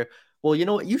here and there. Well, you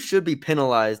know what? You should be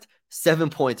penalized 7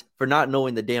 points for not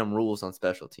knowing the damn rules on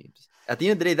special teams. At the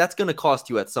end of the day, that's going to cost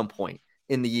you at some point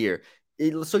in the year.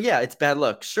 So, yeah, it's bad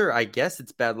luck. Sure, I guess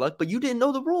it's bad luck, but you didn't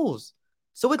know the rules.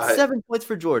 So it's 7 points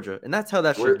for Georgia, and that's how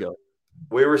that should go.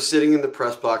 We were sitting in the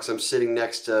press box. I'm sitting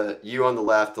next to you on the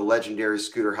left, the legendary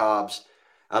Scooter Hobbs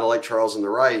out of Lake Charles on the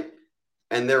right,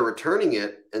 and they're returning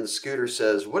it, and Scooter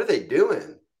says, "What are they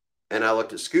doing?" And I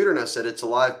looked at Scooter, and I said, "It's a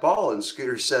live ball." And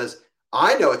Scooter says,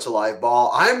 "I know it's a live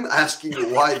ball. I'm asking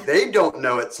you why they don't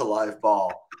know it's a live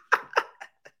ball."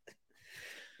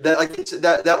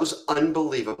 That was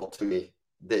unbelievable to me,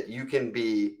 that you can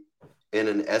be in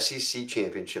an SEC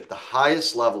championship, the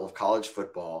highest level of college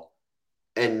football,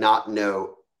 and not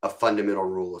know a fundamental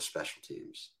rule of special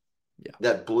teams. Yeah.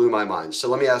 That blew my mind. So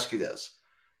let me ask you this.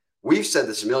 We've said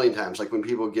this a million times, like when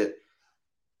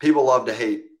people love to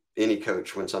hate any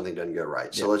coach when something doesn't go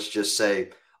right. So let's just say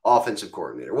offensive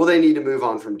coordinator. Well, they need to move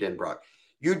on from Denbrock.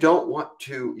 You don't want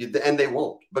to, and they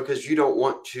won't, because you don't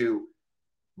want to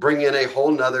bring in a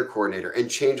whole nother coordinator and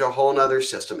change a whole nother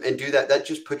system and do that. That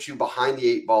just puts you behind the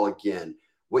 8 ball again.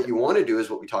 What you want to do is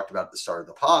what we talked about at the start of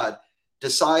the pod,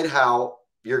 decide how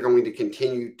you're going to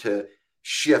continue to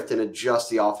shift and adjust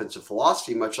the offensive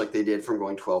philosophy, much like they did from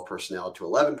going 12 personnel to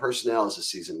 11 personnel as the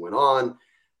season went on.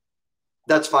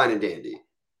 That's fine and dandy.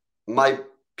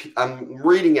 I'm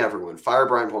reading everyone. Fire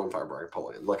Brian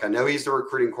Polian. Look, I know he's the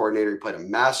recruiting coordinator. He played a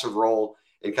massive role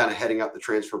in kind of heading up the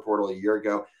transfer portal a year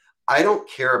ago. I don't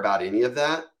care about any of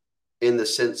that in the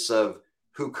sense of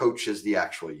who coaches the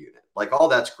actual unit. Like, all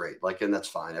that's great. And that's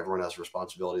fine. Everyone has a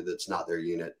responsibility that's not their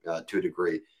unit to a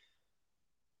degree.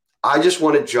 I just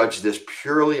want to judge this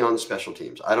purely on special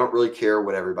teams. I don't really care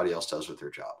what everybody else does with their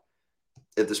job.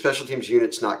 If the special teams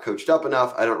unit's not coached up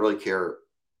enough, I don't really care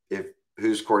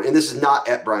who's coordinating. And this is not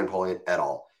at Brian Polian at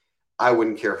all. I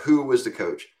wouldn't care who was the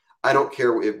coach. I don't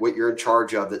care what you're in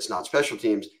charge of that's not special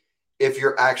teams if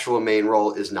your actual main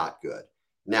role is not good.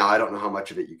 Now, I don't know how much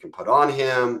of it you can put on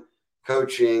him,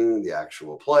 coaching, the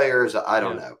actual players. I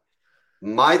don't know.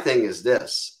 My thing is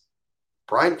this.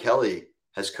 Brian Kelly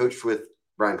has coached with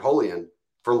Brian Polian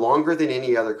for longer than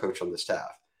any other coach on the staff.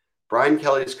 Brian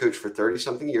Kelly has coached for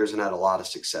 30-something years and had a lot of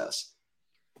success.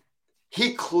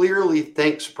 He clearly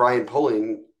thinks Brian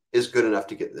Polian is good enough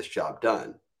to get this job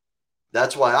done.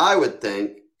 That's why I would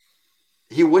think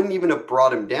he wouldn't even have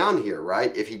brought him down here,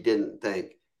 right, if he didn't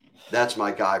think that's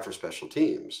my guy for special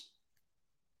teams.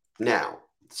 Now,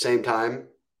 at the same time,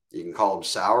 you can call him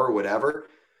sour or whatever.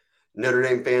 Notre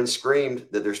Dame fans screamed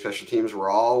that their special teams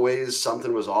were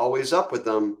something was always up with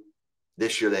them.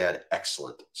 This year they had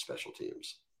excellent special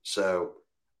teams. So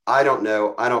I don't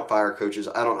know. I don't fire coaches.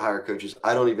 I don't hire coaches.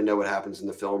 I don't even know what happens in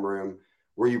the film room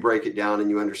where you break it down and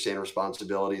you understand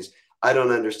responsibilities. I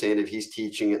don't understand if he's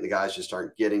teaching it and the guys just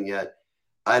aren't getting it.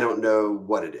 I don't know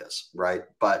what it is, right?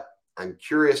 But I'm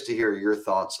curious to hear your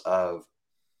thoughts of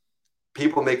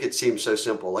people make it seem so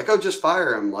simple. Like, oh, just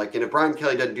fire him. Like, and if Brian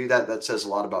Kelly doesn't do that, that says a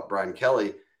lot about Brian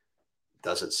Kelly.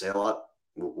 Does it say a lot?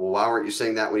 Well, why weren't you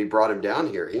saying that when he brought him down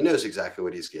here? He knows exactly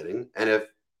what he's getting. And if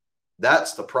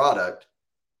that's the product,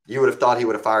 you would have thought he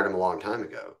would have fired him a long time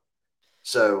ago.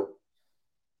 So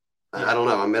I don't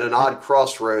know. I'm at an odd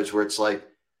crossroads where it's like,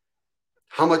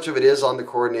 how much of it is on the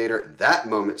coordinator? That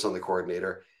moment's on the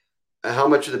coordinator. And how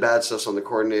much of the bad stuff's on the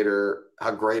coordinator?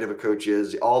 How great of a coach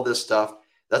is? All this stuff.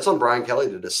 That's on Brian Kelly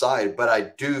to decide. But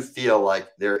I do feel like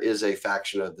there is a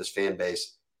faction of this fan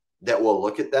base that will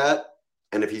look at that.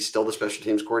 And if he's still the special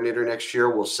teams coordinator next year,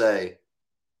 will say,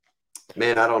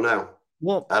 man, I don't know.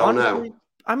 Well, I don't know.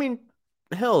 I mean,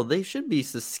 hell, they should be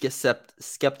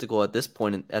skeptical at this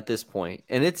point.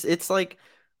 And it's like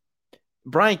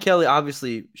Brian Kelly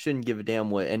obviously shouldn't give a damn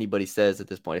what anybody says at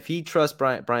this point. If he trusts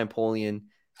Brian Polian,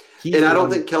 and I don't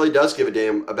think Kelly does give a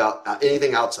damn about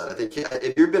anything outside. I think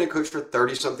if you've been a coach for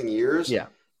 30-something years,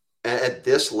 at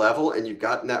this level, and you've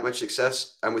gotten that much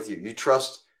success, I'm with you. You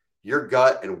trust your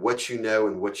gut and what you know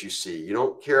and what you see. You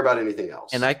don't care about anything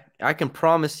else. And I can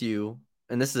promise you,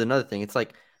 and this is another thing, it's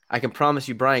like I can promise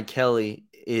you Brian Kelly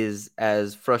is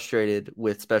as frustrated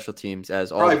with special teams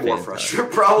as all the fans more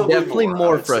frustrated. Probably definitely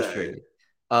more frustrated.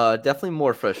 Definitely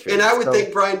more frustrated. And I would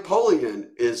think Brian Polian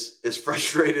is as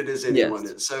frustrated as anyone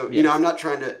is. So, you know, I am not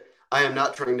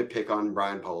trying to pick on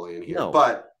Brian Polian here,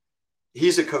 but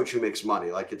he's a coach who makes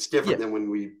money. Like, it's different than when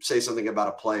we say something about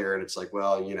a player and it's like,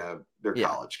 well, you know, they're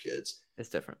college kids. It's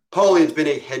different. Polian's been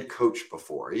a head coach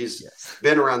before. He's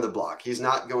been around the block. He's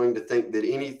not going to think that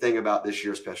anything about this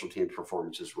year's special teams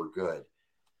performances were good.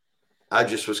 I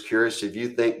just was curious if you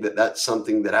think that that's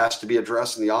something that has to be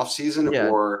addressed in the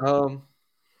offseason or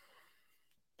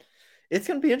it's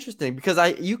going to be interesting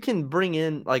because you can bring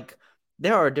in, like,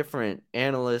 there are different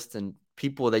analysts and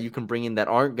people that you can bring in that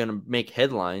aren't going to make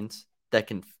headlines that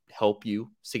can help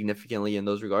you significantly in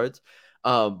those regards.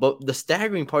 But the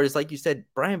staggering part is, like you said,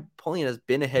 Brian Polian has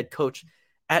been a head coach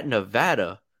at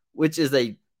Nevada, which is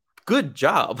a good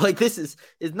job. Like, it's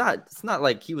not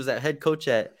like he was a head coach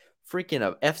at freaking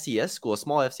a FCS school, a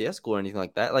small FCS school or anything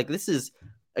like that. Like, this is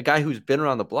a guy who's been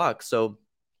around the block. So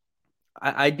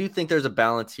I do think there's a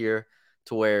balance here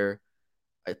to where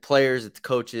players, it's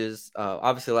coaches.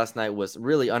 Obviously last night was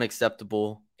really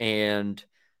unacceptable. And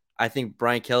I think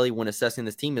Brian Kelly, when assessing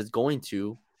this team, is going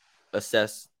to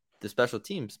assess the special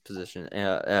teams position,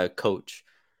 coach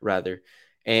rather.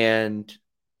 And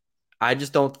I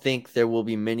just don't think there will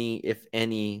be many, if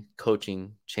any,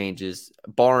 coaching changes,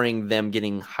 barring them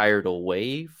getting hired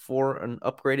away for an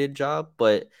upgraded job.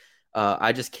 But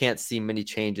I just can't see many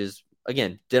changes.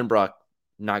 Again, Denbrock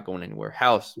not going anywhere.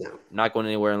 House not going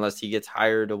anywhere unless he gets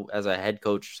hired as a head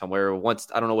coach somewhere once.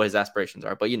 I don't know what his aspirations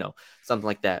are, but, you know, something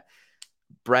like that.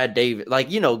 Brad Davis, like,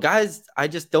 you know, guys, I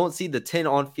just don't see the 10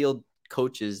 on-field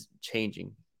coaches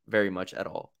changing very much at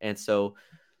all. And so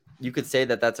you could say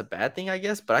that that's a bad thing, I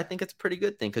guess, but I think it's a pretty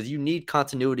good thing because you need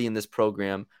continuity in this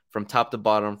program from top to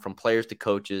bottom, from players to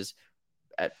coaches,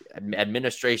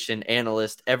 administration,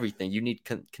 analysts, everything. You need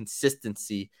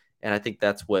consistency. And I think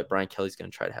that's what Brian Kelly's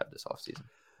going to try to have this offseason.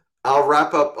 I'll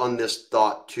wrap up on this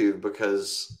thought too,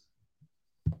 because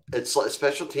it's like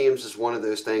special teams is one of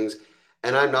those things.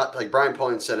 And I'm not, like Brian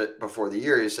Polian said it before the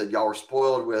year. He said, y'all were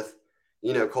spoiled with,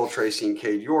 you know, Cole Tracy and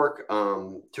Cade York,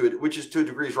 which is to a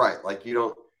degree is right. Like,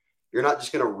 you're not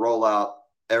just going to roll out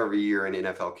every year an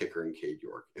NFL kicker in Cade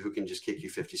York who can just kick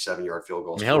you 57-yard field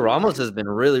goals. Hell, Ramos has been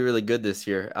really, really good this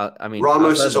year. I mean,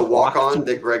 Ramos is a walk-on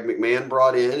that Greg McMahon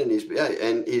brought in, and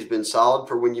he's been solid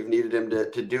for when you've needed him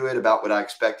to do it about what I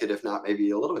expected, if not maybe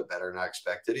a little bit better than I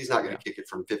expected. He's not going to kick it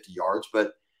from 50 yards,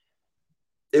 but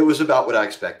it was about what I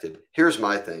expected. Here's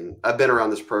my thing. I've been around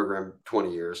this program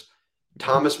 20 years.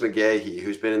 Thomas McGahee,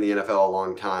 who's been in the NFL a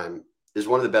long time, is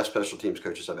one of the best special teams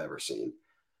coaches I've ever seen.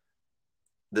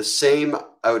 The same,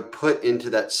 I would put into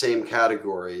that same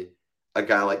category a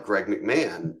guy like Greg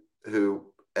McMahon, who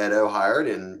Edo hired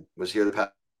and was here the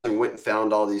past and went and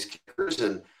found all these kickers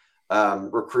and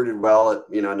recruited well at,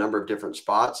 you know, a number of different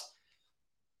spots.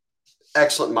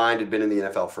 Excellent mind, had been in the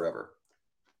NFL forever.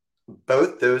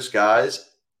 Both those guys,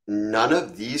 none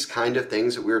of these kind of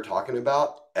things that we were talking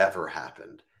about ever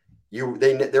happened.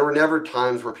 There were never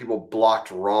times where people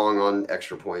blocked wrong on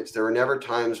extra points. There were never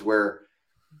times where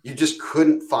you just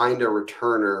couldn't find a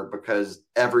returner because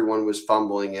everyone was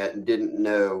fumbling it and didn't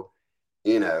know,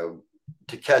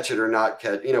 to catch it or not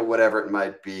catch, whatever it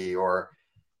might be, or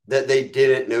that they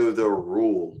didn't know the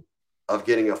rule of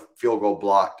getting a field goal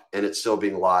blocked and it still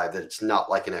being live, that it's not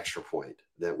like an extra point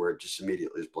that where it just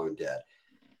immediately is blown dead.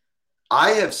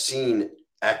 I have seen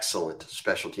excellent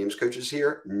special teams coaches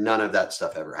here. None of that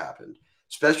stuff ever happened.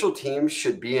 Special teams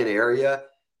should be an area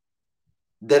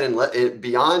that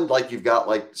beyond, like, you've got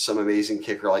like some amazing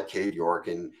kicker like Cade York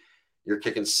and you're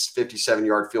kicking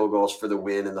 57-yard field goals for the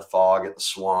win in the fog at the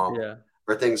Swamp,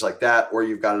 or things like that, or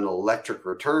you've got an electric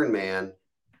return man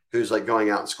who's like going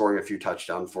out and scoring a few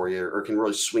touchdowns for you, or can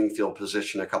really swing field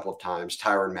position a couple of times,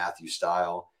 Tyrann Mathieu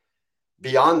style.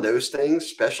 Beyond those things,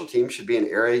 special teams should be an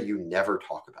area you never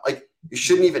talk about. Like, you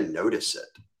shouldn't even notice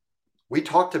it. We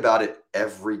talked about it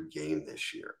every game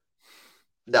this year.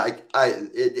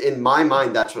 In my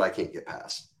mind, that's what I can't get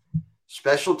past.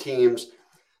 Special teams,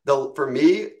 for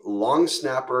me, long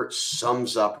snapper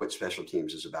sums up what special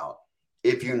teams is about.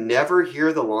 If you never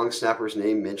hear the long snapper's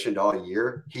name mentioned all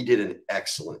year, he did an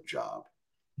excellent job.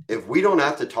 If we don't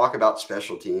have to talk about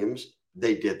special teams,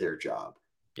 they did their job.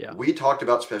 Yeah. We talked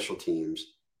about special teams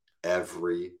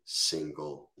every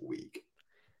single week.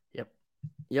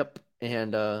 Yep.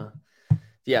 And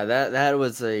that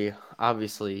was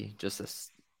obviously just a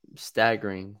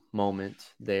staggering moment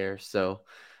there. So,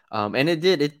 and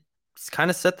it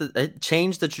kind of it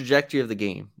changed the trajectory of the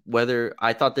game. Whether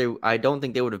I don't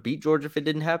think they would have beat Georgia if it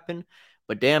didn't happen,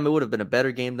 but damn, it would have been a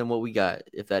better game than what we got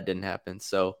if that didn't happen.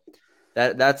 So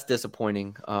that's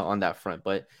disappointing on that front.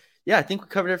 But yeah, I think we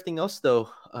covered everything else though.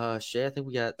 Shay, I think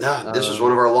we got. This was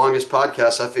one of our longest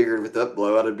podcasts. I figured with that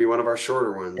blowout, it'd be one of our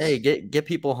shorter ones. Hey, get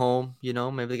people home.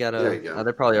 Maybe they got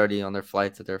they're probably already on their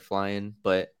flights that they're flying.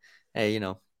 But hey,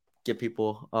 get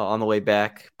people on the way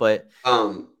back. But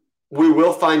we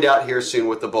will find out here soon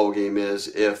what the bowl game is.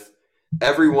 If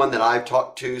everyone that I've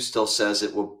talked to still says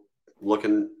it will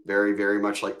looking very, very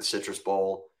much like the Citrus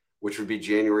Bowl, which would be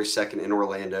January 2nd in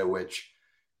Orlando, which,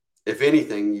 if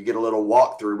anything, you get a little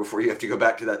walkthrough before you have to go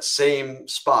back to that same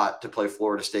spot to play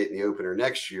Florida State in the opener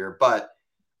next year. But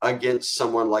against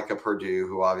someone like a Purdue,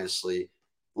 who obviously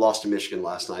lost to Michigan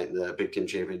last night in the Big Ten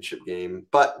championship game.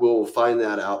 But we'll find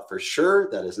that out for sure.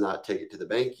 That is not take it to the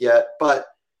bank yet. But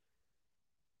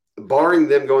barring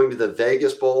them going to the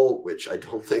Vegas Bowl, which I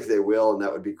don't think they will, and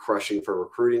that would be crushing for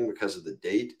recruiting because of the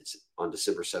date. It's on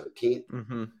December 17th.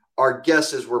 Mm-hmm. Our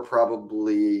guesses were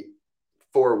probably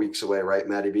 4 weeks away, right,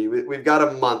 Maddie B? We've got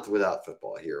a month without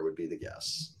football here, would be the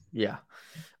guess. Yeah.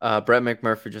 Brett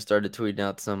McMurphy just started tweeting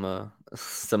out some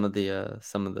of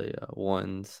the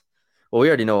ones. Well, we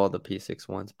already know all the P6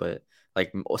 ones, but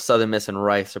like Southern Miss and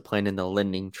Rice are playing in the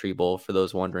Lending Tree Bowl, for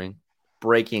those wondering.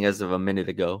 Breaking as of a minute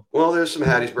ago. Well, there's some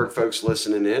Hattiesburg folks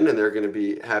listening in, and they're going to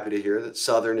be happy to hear that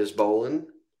Southern is bowling.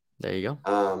 There you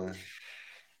go.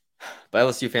 But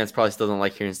LSU fans probably still don't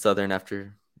like hearing Southern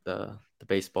after the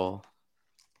baseball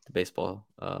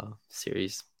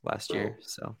series last year.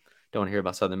 So don't want to hear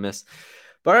about Southern Miss.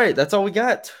 But all right, that's all we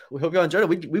got. We hope y'all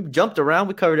enjoyed it. We jumped around.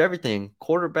 We covered everything.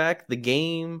 Quarterback, the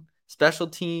game, special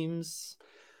teams,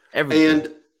 everything.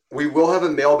 And we will have a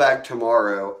mailbag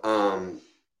tomorrow.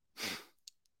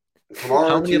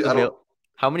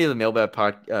 How many of the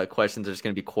mailbag questions are just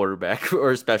going to be quarterback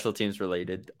or special teams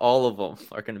related? All of them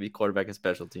are going to be quarterback and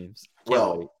special teams.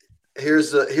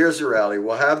 Here's the reality.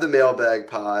 We'll have the mailbag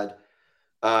pod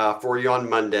for you on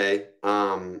Monday.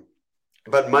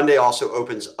 But Monday also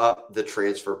opens up the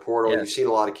transfer portal. Yes. You've seen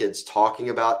a lot of kids talking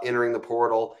about entering the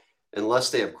portal.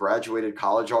 Unless they have graduated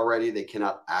college already, they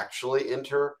cannot actually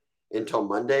enter until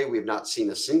Monday. We have not seen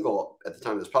a single, at the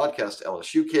time of this podcast,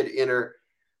 LSU kid enter.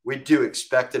 We do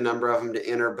expect a number of them to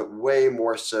enter, but way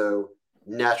more so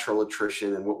natural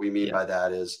attrition. And what we mean by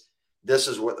that is this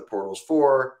is what the portal's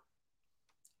for.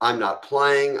 I'm not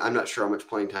playing. I'm not sure how much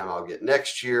playing time I'll get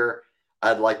next year.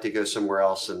 I'd like to go somewhere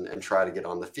else and try to get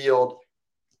on the field.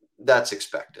 That's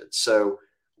expected. So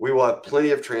we will have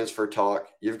plenty of transfer talk.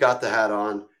 You've got the hat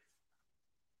on.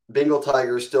 Bengal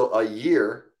Tigers still a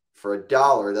year for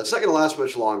 $1. That's not going to last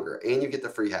much longer. And you get the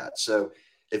free hat. So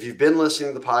if you've been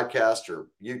listening to the podcast or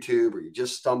YouTube, or you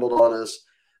just stumbled on us,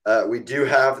 we do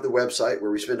have the website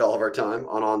where we spend all of our time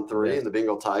on On3 and the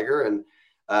Bengal Tiger. And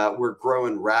we're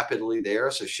growing rapidly there.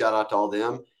 So shout out to all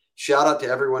them. Shout out to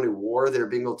everyone who wore their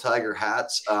Bengal Tiger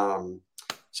hats.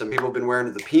 Some people have been wearing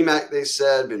to the PMAC, they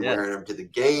said, wearing them to the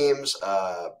games.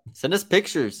 Send us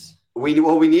pictures. We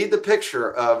need the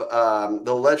picture of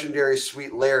the legendary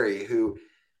Sweet Larry, who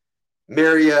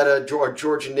Marietta,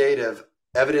 Georgia native,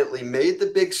 evidently made the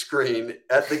big screen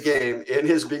at the game in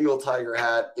his Bengal Tiger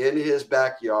hat in his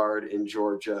backyard in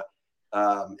Georgia.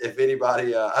 If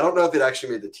anybody, I don't know if it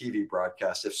actually made the TV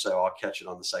broadcast. If so, I'll catch it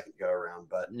on the second go around.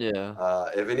 But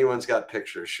if anyone's got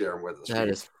pictures, share them with us. That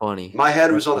is funny. My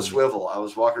head was on a swivel. I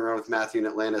was walking around with Matthew in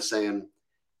Atlanta saying,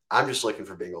 I'm just looking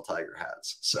for Bengal Tiger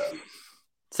hats. So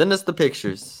send us the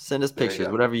pictures. Send us pictures,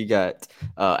 whatever you got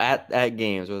at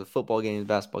games, whether football games,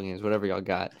 basketball games, whatever y'all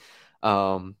got.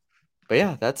 But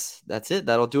yeah, that's it.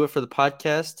 That'll do it for the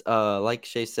podcast. Like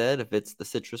Shay said, if it's the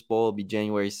Citrus Bowl, it'll be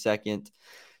January 2nd.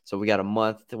 So we got a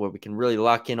month where we can really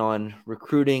lock in on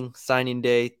recruiting. Signing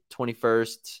day,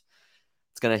 21st.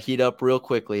 It's going to heat up real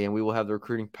quickly, and we will have the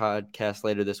recruiting podcast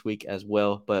later this week as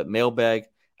well. But mailbag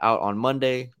out on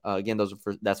Monday. Again,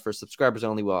 that's for subscribers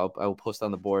only. Well, I will post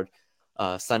on the board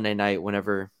Sunday night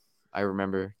whenever I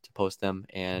remember to post them.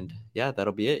 And yeah,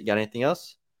 that'll be it. You got anything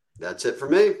else? That's it for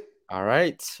me. All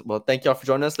right. Well, thank y'all for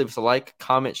joining us. Leave us a like,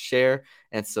 comment, share,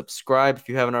 and subscribe if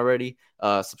you haven't already.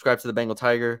 Subscribe to the Bengal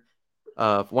Tiger.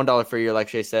 $1 for a year, like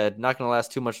Shay said. Not going to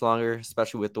last too much longer,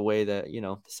 especially with the way that,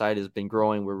 the site has been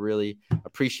growing. We're really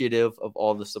appreciative of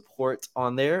all the support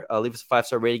on there. Leave us a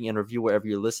 5-star rating and review wherever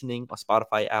you're listening, on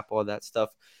Spotify, Apple, all that stuff.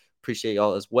 Appreciate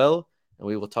y'all as well. And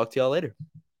we will talk to y'all later.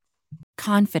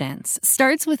 Confidence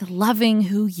starts with loving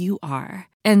who you are.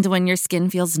 And when your skin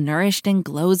feels nourished and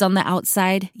glows on the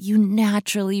outside, you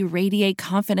naturally radiate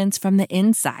confidence from the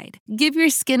inside. Give your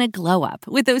skin a glow up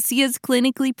with Osea's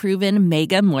clinically proven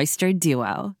Mega Moisture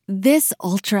Duo. This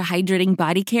ultra-hydrating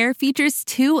body care features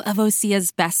 2 of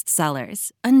Osea's best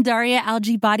sellers, Undaria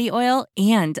Algae Body Oil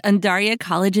and Undaria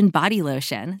Collagen Body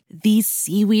Lotion. These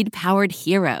seaweed-powered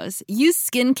heroes use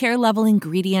skincare-level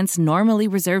ingredients normally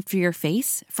reserved for your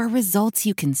face for results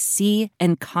you can see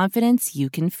and confidence you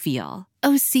can feel.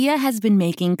 Osea has been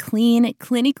making clean,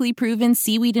 clinically proven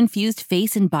seaweed-infused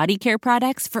face and body care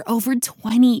products for over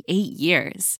 28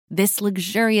 years. This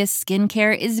luxurious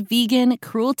skincare is vegan,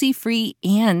 cruelty-free,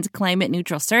 and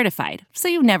climate-neutral certified, so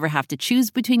you never have to choose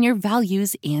between your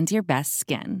values and your best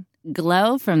skin.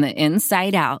 Glow from the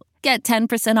inside out. Get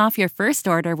 10% off your first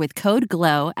order with code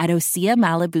GLOW at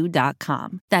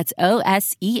OseaMalibu.com. That's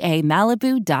OSEA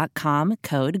Malibu.com,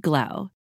 code GLOW.